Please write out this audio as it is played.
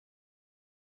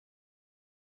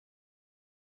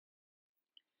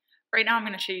Right now I'm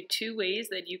going to show you two ways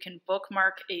that you can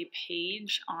bookmark a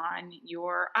page on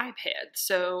your iPad.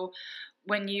 So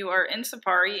when you are in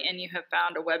Safari and you have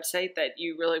found a website that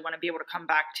you really want to be able to come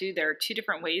back to, there are two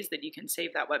different ways that you can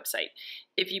save that website.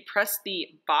 If you press the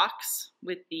box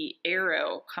with the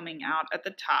arrow coming out at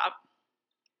the top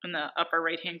in the upper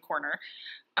right hand corner,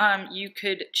 you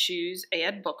could choose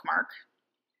Add Bookmark.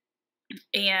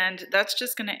 And that's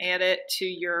just going to add it to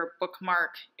your bookmark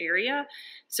area.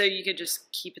 So you could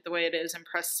just keep it the way it is and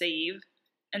press save.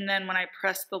 And then when I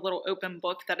press the little open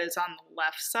book that is on the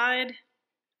left side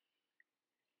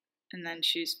and then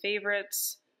choose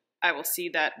favorites, I will see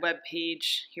that web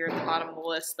page here at the bottom of the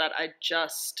list that I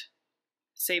just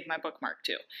save my bookmark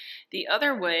to. The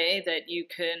other way that you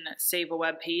can save a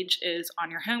web page is on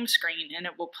your home screen, and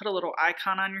it will put a little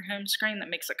icon on your home screen that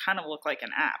makes it kind of look like an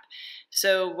app.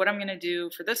 So what I'm going to do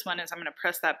for this one is I'm going to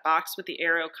press that box with the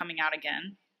arrow coming out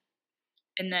again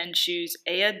and then choose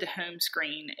Add to Home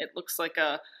Screen. It looks like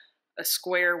a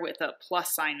square with a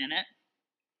plus sign in it,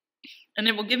 and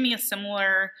it will give me a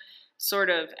similar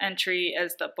sort of entry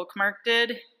as the bookmark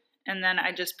did, and then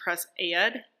I just press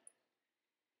Add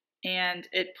and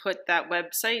it put that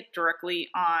website directly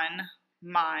on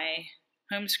my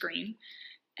home screen.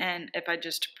 And if I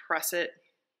just press it,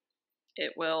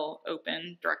 it will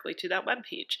open directly to that web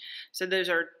page. So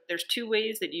there's two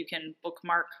ways that you can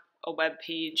bookmark a web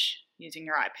page using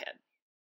your iPad.